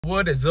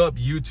What is up,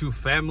 YouTube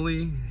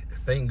family?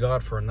 Thank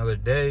God for another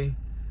day,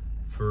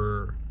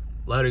 for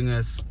letting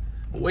us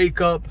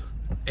wake up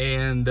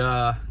and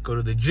go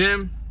to the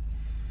gym.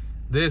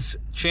 This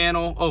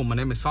channel, oh, my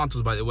name is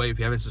Santos, by the way. If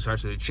you haven't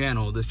subscribed to the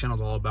channel, this channel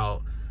is all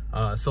about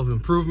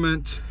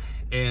self-improvement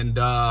and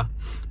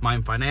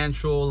my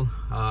financial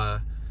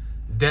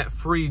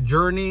debt-free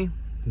journey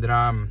that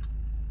I'm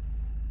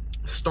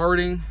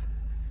starting.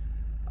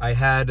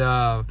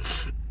 I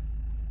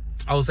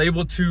was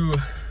able to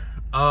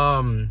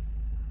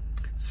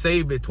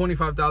saved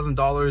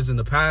 $25,000 in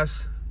the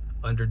past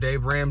under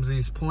Dave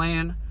Ramsey's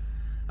plan,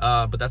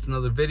 but that's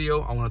another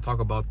video. I want to talk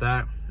about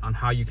that, on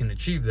how you can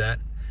achieve that.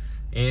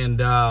 And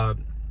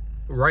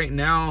right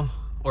now,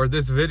 or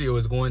this video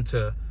is going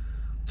to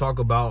talk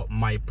about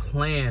my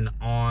plan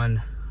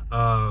on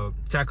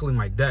tackling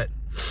my debt.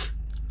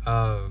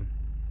 Like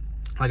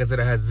I said,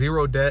 I had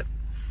zero debt,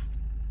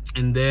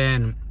 and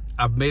then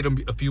I've made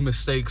a few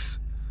mistakes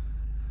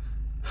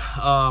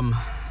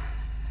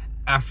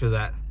after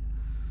that.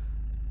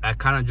 I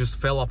kind of just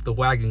fell off the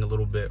wagon a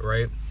little bit,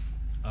 right?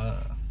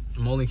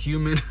 I'm only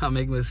human. I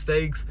make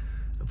mistakes.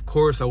 Of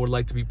course, I would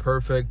like to be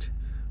perfect,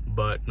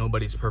 but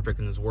nobody's perfect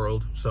in this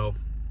world. So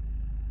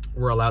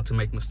we're allowed to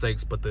make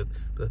mistakes. But the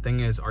thing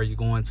is, are you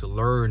going to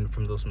learn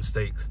from those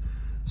mistakes?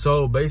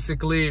 So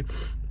basically,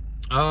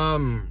 a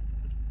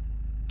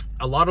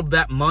lot of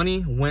that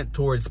money went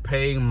towards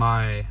paying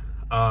my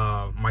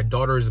my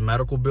daughter's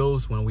medical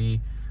bills when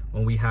we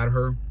had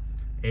her,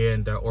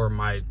 and or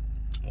my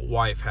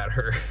wife had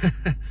her.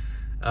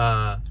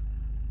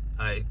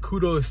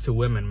 Kudos to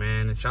women,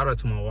 man, and shout out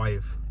to my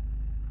wife.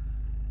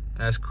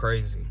 That's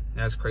crazy.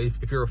 That's crazy.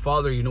 If you're a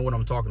father, you know what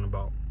I'm talking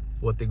about,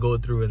 what they go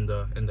through in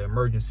the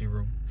emergency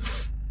room.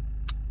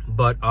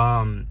 But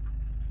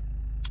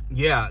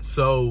yeah,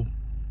 so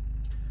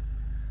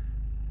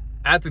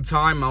at the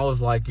time I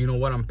was like, you know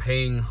what, I'm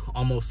paying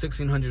almost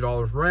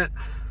 $1,600 rent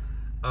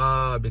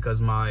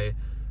because my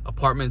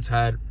apartments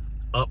had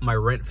upped my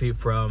rent fee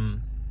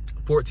from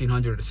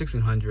 $1,400 to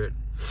 $1,600,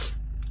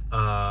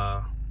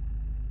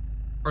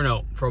 or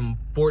no, from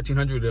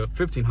 $1,400 to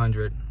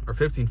 $1,500 or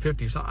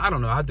 $1,550. So I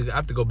don't know. I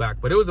have to go back,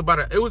 but it was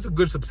a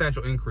good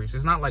substantial increase.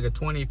 It's not like a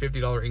 $20,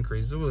 $50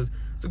 increase.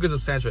 It's a good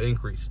substantial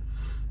increase.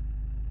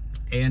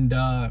 And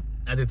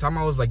at the time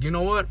I was like, you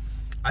know what?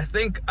 I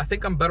think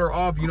I'm better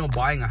off, you know,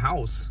 buying a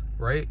house,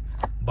 right?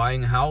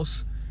 Buying a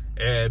house,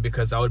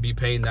 because I would be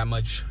paying that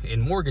much in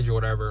mortgage or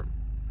whatever.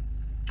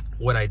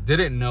 What I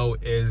didn't know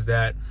is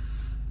that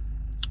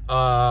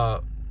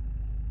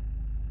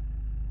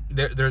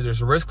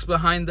there's risks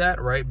behind that,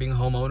 right? Being a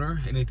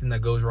homeowner, anything that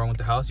goes wrong with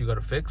the house, you got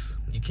to fix.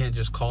 You can't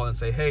just call and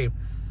say, hey,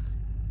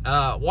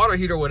 water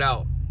heater went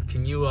out,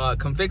 can you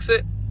come fix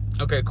it?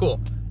 Okay,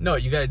 cool. No,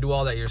 you got to do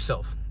all that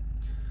yourself.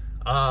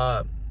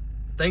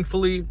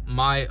 Thankfully,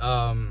 my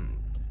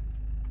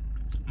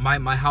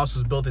house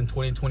was built in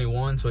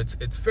 2021, so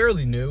it's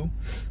fairly new,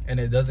 and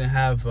it doesn't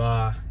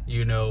have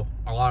you know,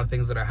 a lot of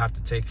things that I have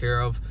to take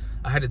care of.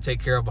 I had to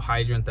take care of a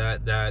hydrant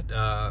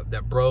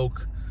that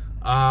broke.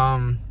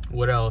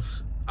 What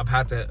else? I've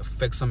had to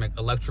fix some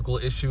electrical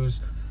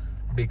issues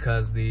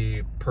because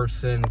the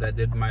person that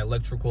did my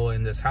electrical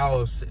in this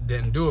house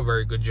didn't do a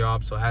very good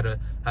job, so I had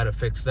to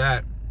fix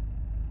that.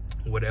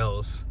 What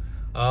else?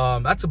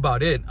 That's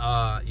about it.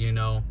 You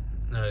know,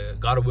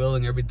 God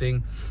willing,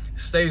 everything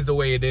stays the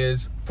way it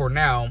is for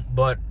now.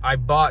 But I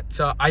bought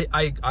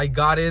I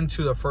got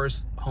into the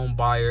first home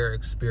buyer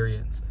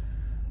experience.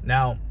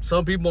 Now,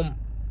 some people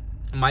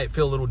might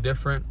feel a little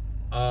different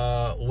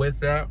with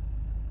that,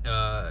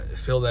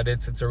 feel that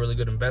it's a really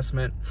good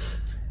investment.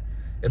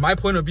 In my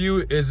point of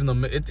view, is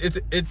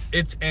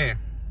it's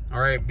all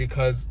right,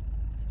 because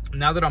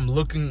now that I'm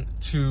looking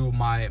to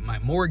my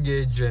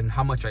mortgage and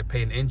how much I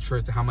pay in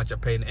interest and how much I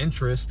pay in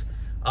interest,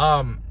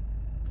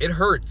 it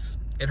hurts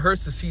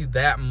to see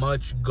that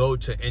much go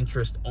to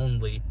interest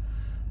only,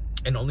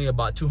 and only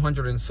about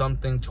 200 and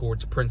something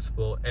towards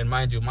principal. And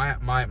mind you, my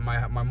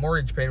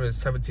mortgage payment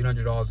is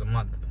 $1,700 a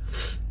month,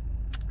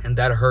 and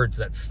that hurts,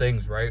 that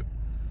stings, right?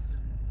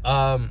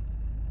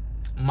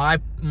 My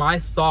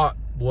thought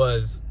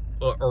was,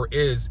 or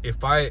is,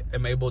 if I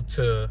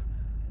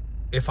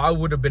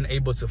would have been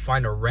able to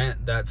find a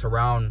rent that's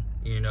around,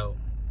 you know,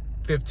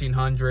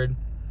 $1,500,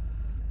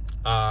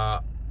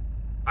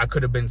 I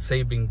could have been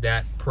saving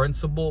that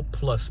principal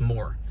plus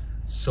more,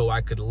 so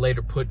I could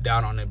later put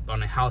down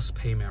on a house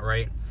payment,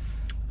 right?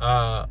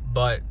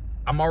 But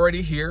I'm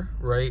already here,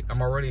 right? I'm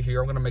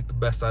gonna make the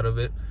best out of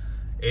it.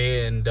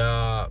 And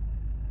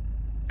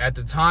at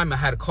the time I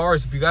had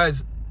cars. If you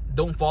guys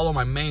don't follow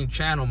my main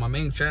channel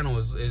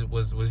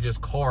was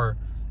just cars,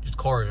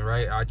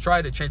 right? I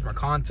tried to change my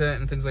content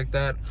and things like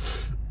that,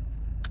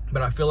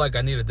 but I feel like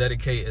I need to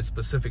dedicate a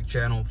specific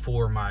channel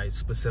for my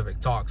specific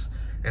talks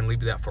and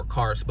leave that for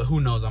cars. But who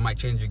knows, I might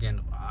change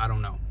again, I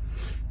don't know.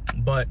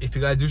 But if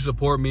you guys do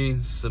support me,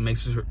 so make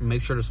sure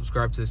to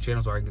subscribe to this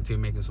channel so I can continue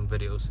making some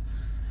videos.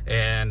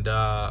 And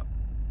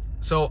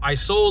so I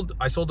sold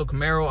the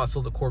Camaro, I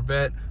sold the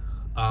Corvette,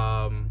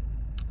 and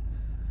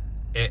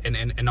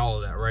all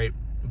of that, right?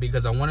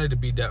 because I wanted to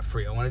be debt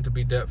free. I wanted to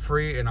be debt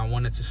free, and I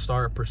wanted to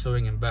start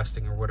pursuing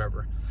investing or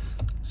whatever.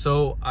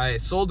 So I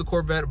sold the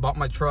Corvette, bought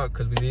my truck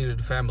because we needed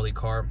a family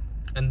car.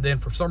 And then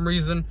for some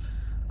reason,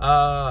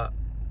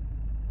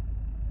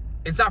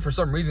 it's not for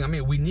some reason, I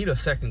mean, we need a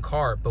second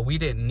car, but we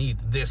didn't need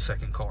this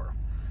second car,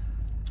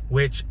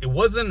 which it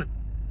wasn't,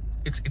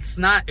 it's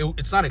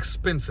not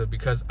expensive,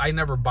 because I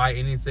never buy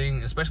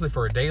anything, especially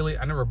for a daily,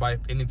 I never buy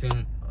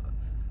anything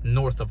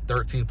north of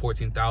 13,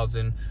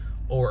 14,000,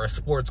 or a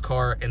sports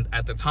car. And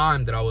at the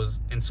time that I was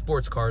in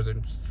sports cars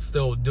and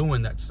still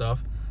doing that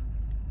stuff,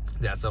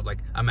 like,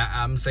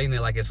 I'm saying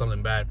it like it's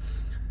something bad,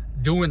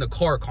 doing the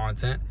car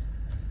content,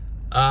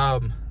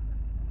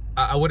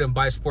 I wouldn't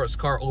buy a sports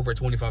car over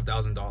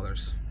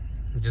 $25,000,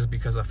 just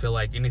because I feel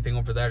like anything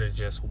over that is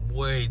just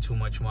way too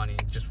much money,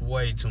 just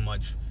way too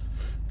much.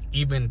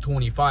 Even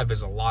 25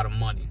 is a lot of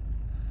money.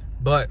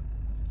 But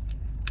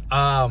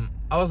I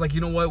was like,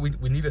 you know what,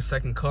 we need a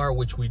second car,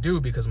 which we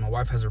do because my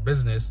wife has her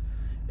business.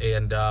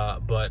 And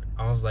but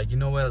I was like, you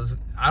know what,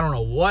 I don't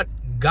know what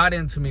got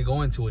into me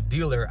going to a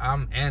dealer.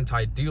 I'm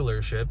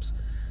anti-dealerships.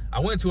 I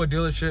went to a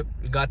dealership,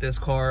 got this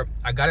car.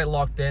 I got it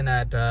locked in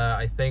at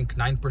I think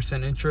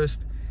 9%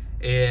 interest,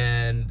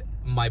 and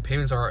my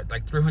payments are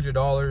like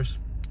 $300,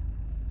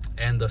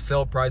 and the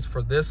sale price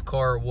for this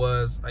car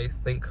was, I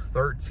think,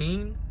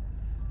 13.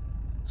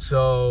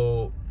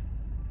 So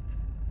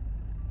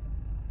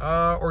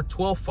or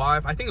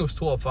 12.5, I think it was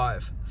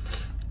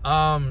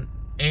 12.5.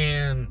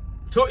 And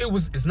so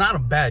it's not a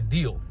bad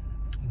deal.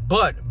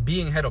 But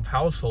being head of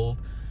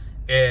household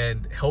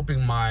and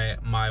helping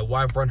my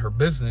wife run her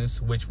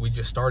business, which we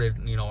just started,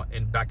 you know,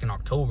 back in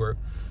October,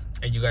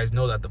 and you guys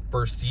know that the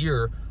first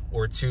year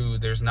or two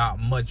there's not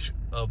much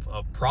of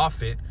a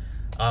profit.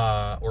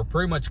 We're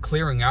pretty much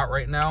clearing out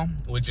right now,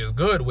 which is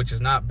good, which is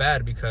not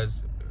bad,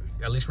 because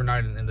at least we're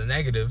not in the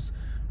negatives,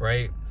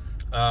 right?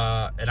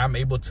 And I'm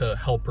able to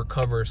help her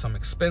cover some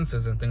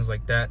expenses and things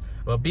like that.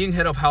 But being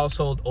head of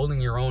household,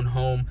 owning your own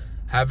home,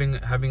 having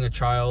a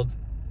child,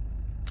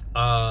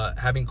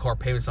 having car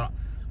payments,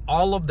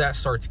 all of that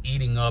starts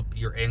eating up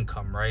your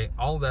income, right?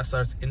 All of that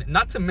starts, and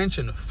not to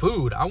mention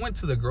food. I went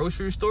to the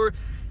grocery store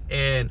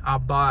and I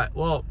bought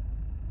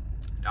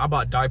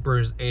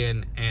diapers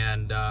and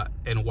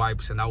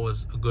wipes, and that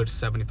was a good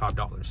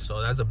 $75.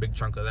 So that's a big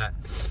chunk of that.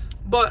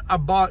 But I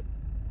bought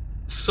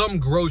some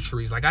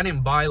groceries. Like, I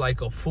didn't buy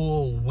like a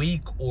full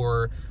week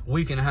or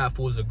week and a half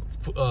worth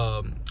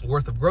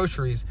of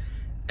groceries.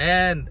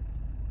 And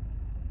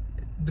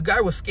the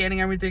guy was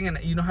scanning everything,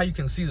 and you know how you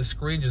can see the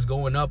screen just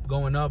going up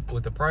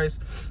with the price.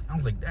 I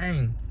was like,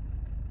 dang.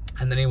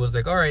 And then he was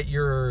like, all right,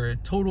 your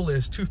total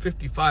is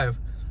 $255.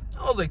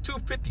 I was like,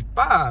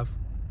 $255?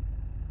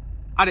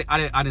 I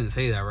didn't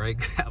say that, right?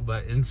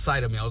 But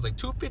inside of me, I was like,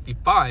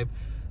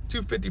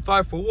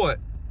 $255 for what?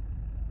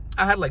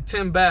 I had like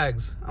 10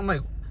 bags. I'm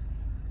like,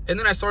 and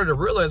then I started to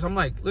realize, I'm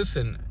like,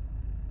 listen,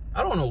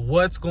 I don't know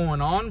what's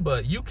going on,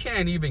 but you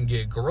can't even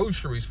get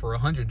groceries for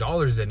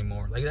 $100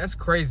 anymore. Like, that's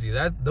crazy.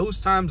 Those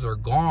times are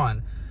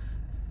gone.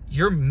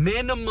 Your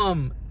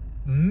minimum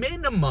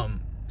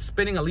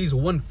spending at least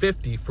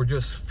 $150 for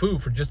just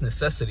food, for just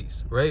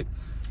necessities, right?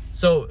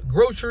 So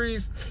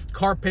groceries,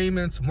 car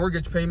payments,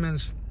 mortgage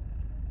payments,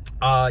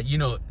 you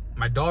know,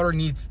 my daughter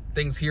needs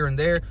things here and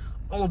there.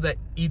 All of that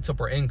eats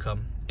up our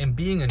income, and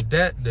being in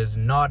debt does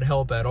not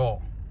help at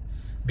all,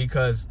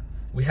 because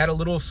we had a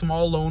little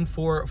small loan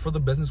for the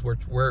business,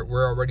 which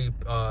we're already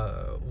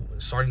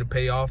starting to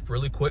pay off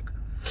really quick.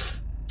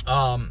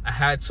 I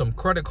had some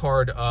credit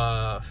card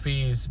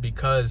fees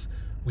because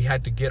we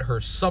had to get her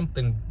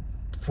something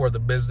for the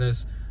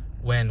business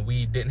when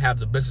we didn't have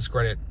the business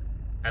credit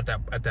at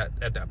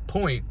that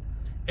point.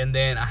 And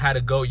then I had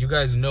to go, you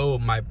guys know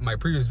my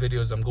previous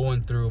videos, I'm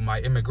going through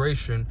my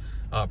immigration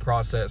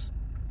process,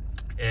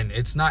 and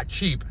it's not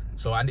cheap.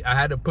 So I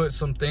had to put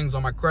some things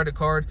on my credit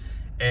card,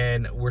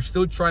 and we're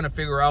still trying to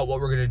figure out what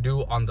we're going to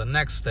do on the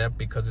next step,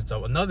 because it's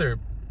another,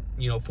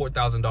 you know,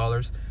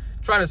 $4,000,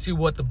 trying to see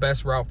what the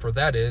best route for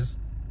that is.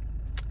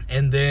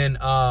 And then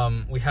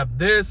we have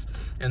this,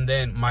 and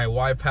then my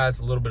wife has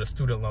a little bit of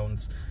student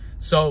loans.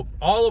 So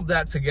all of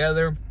that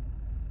together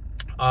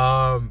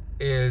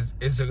is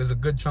a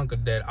good chunk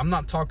of debt. I'm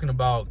not talking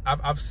about,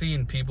 I've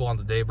seen people on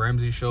the Dave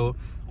Ramsey show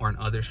or in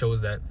other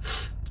shows that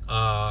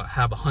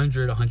have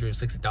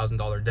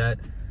 $160,000 debt,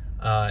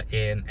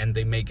 and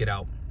they make it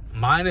out.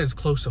 Mine is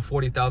close to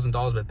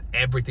 $40,000 with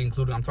everything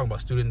included. I'm talking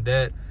about student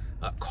debt,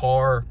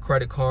 car,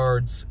 credit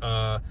cards,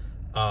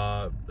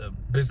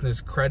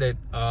 business credit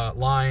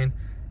line,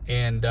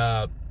 and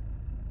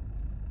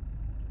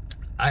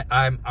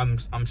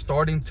I'm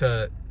starting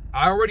to.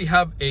 I already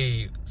have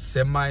a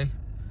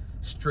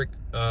semi-strict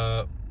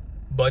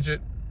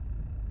budget,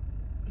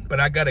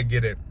 but I gotta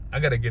get it. I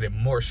gotta get it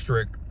more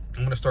strict.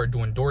 I'm gonna start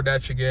doing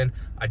DoorDash again.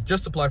 I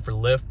just applied for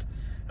Lyft.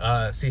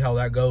 See how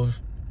that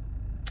goes.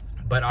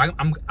 But I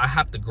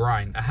have to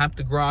grind. I have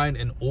to grind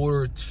in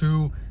order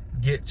to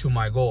get to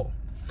my goal.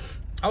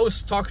 I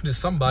was talking to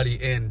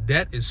somebody, and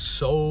debt is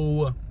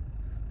so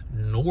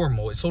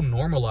normal. It's so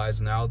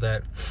normalized now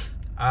that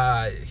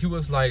he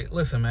was like,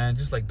 listen, man,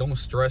 just like, don't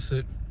stress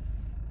it.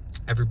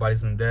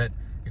 Everybody's in debt.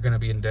 You're gonna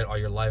be in debt all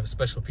your life,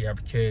 especially if you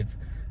have kids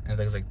and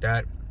things like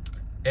that.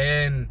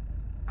 And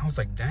I was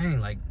like, dang,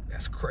 like,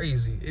 that's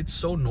crazy. It's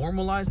so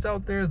normalized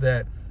out there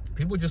that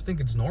people just think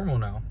it's normal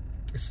now.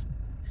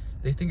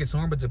 They think it's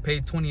normal to pay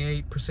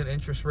 28%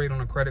 interest rate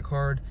on a credit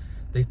card.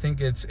 They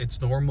think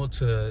it's normal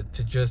to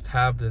just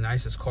have the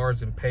nicest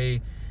cards and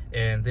pay.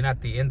 And then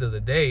at the end of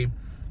the day,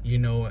 you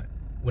know,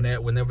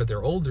 whenever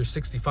they're older,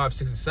 65,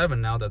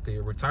 67, now that the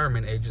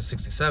retirement age is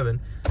 67,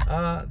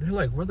 they're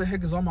like, where the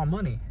heck is all my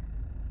money?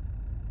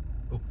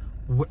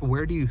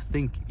 Where do you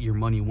think your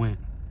money went?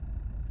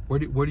 Where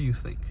do you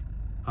think?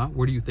 Huh?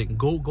 Where do you think?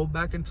 Go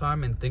back in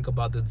time and think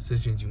about the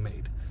decisions you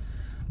made.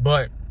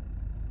 But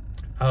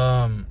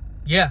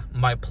yeah,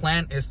 my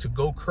plan is to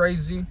go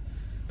crazy.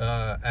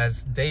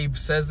 As Dave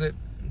says it,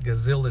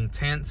 Gazelle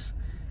intense.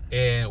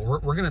 And we're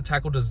going to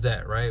tackle this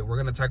debt, right? We're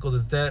going to tackle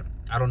this debt.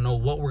 I don't know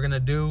what we're going to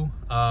do.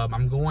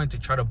 I'm going to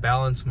try to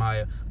balance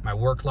my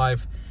work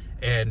life.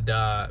 And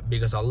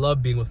because I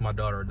love being with my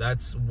daughter.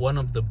 That's one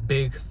of the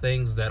big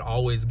things that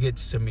always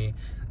gets to me,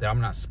 that I'm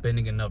not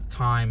spending enough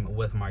time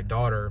with my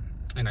daughter.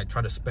 And I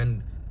try to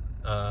spend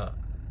a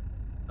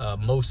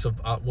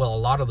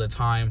lot of the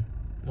time.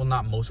 Well,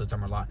 not most of the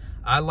time, a lot.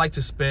 I like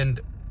to spend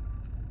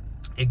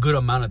a good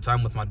amount of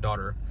time with my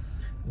daughter,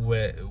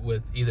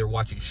 with either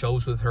watching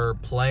shows with her,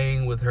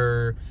 playing with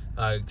her,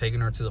 taking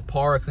her to the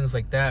park, things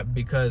like that,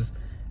 because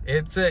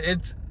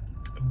it's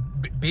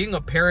being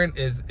a parent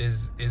is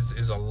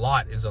a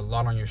lot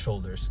on your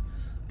shoulders.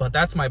 But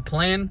that's my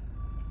plan.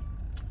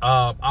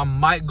 I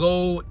might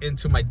go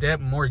into my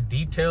debt more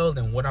detailed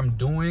than what I'm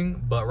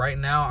doing, but right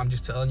now I'm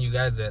just telling you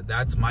guys that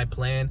that's my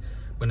plan.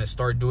 I'm gonna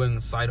start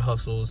doing side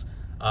hustles,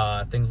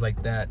 things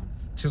like that,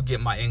 to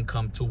get my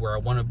income to where I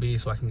want to be,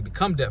 so I can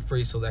become debt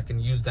free, so that I can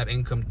use that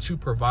income to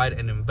provide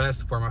and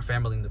invest for my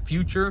family in the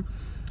future.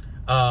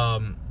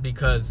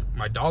 Because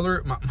my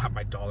daughter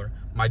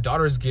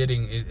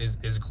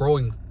is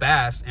growing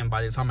fast, and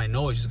by the time I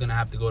know it, she's gonna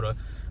have to go to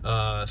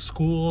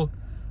school,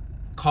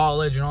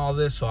 college, and all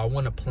this. So I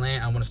want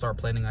to start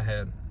planning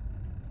ahead.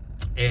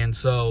 And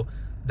so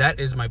that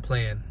is my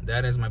plan.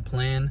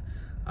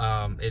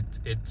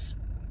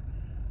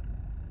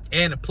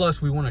 And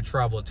plus we want to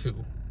travel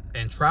too.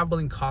 And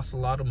traveling costs a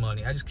lot of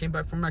money. I just came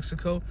back from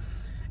Mexico,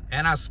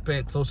 and I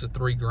spent close to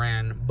 $3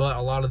 grand, but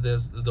a lot of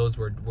those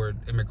were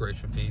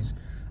immigration fees.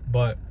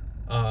 But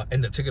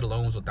and the ticket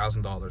alone was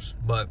 $1,000.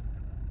 But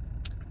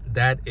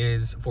that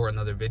is for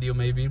another video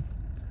maybe.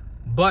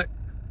 But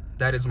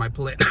that is my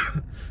plan.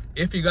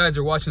 If you guys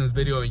are watching this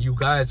video and you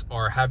guys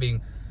are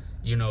having,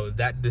 you know,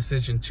 that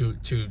decision to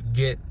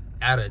get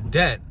out of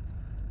debt,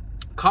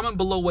 comment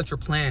below what your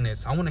plan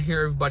is. I want to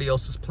hear everybody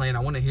else's plan. I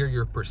want to hear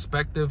your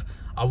perspective.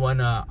 I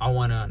wanna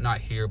not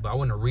hear, but I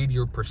want to read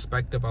your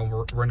perspective. I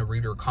want to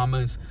read your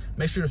comments.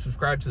 Make sure to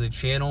subscribe to the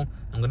channel.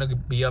 I'm gonna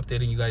be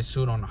updating you guys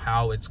soon on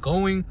how it's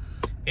going.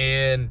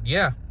 And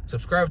yeah,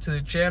 subscribe to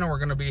the channel. We're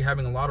gonna be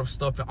having a lot of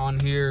stuff on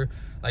here.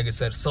 Like I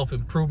said,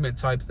 self-improvement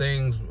type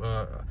things.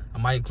 I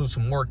might include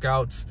some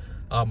workouts,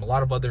 a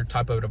lot of other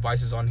type of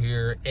devices on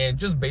here, and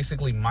just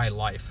basically my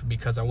life,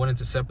 because I wanted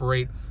to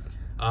separate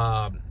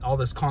all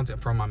this content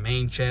from my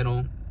main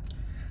channel.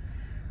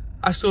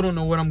 I still don't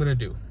know what I'm gonna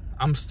do.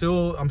 I'm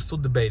still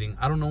debating.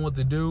 I don't know what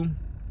to do.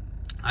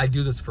 I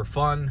do this for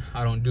fun.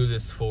 I don't do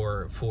this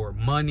for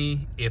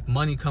money. If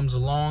money comes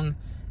along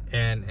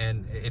and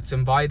it's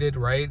invited,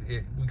 right?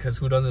 Because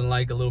who doesn't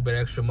like a little bit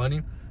extra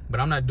money? But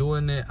I'm not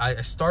doing it.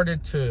 I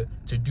started to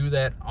do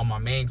that on my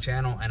main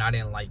channel, and I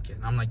didn't like it.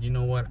 I'm like, you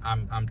know what?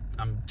 I'm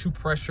too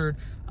pressured.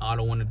 I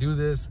don't want to do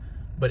this.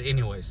 But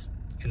anyways,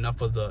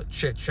 enough of the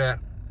chit chat.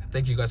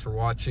 Thank you guys for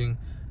watching.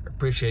 I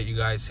appreciate you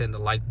guys hitting the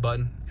like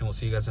button, and we'll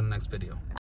see you guys in the next video.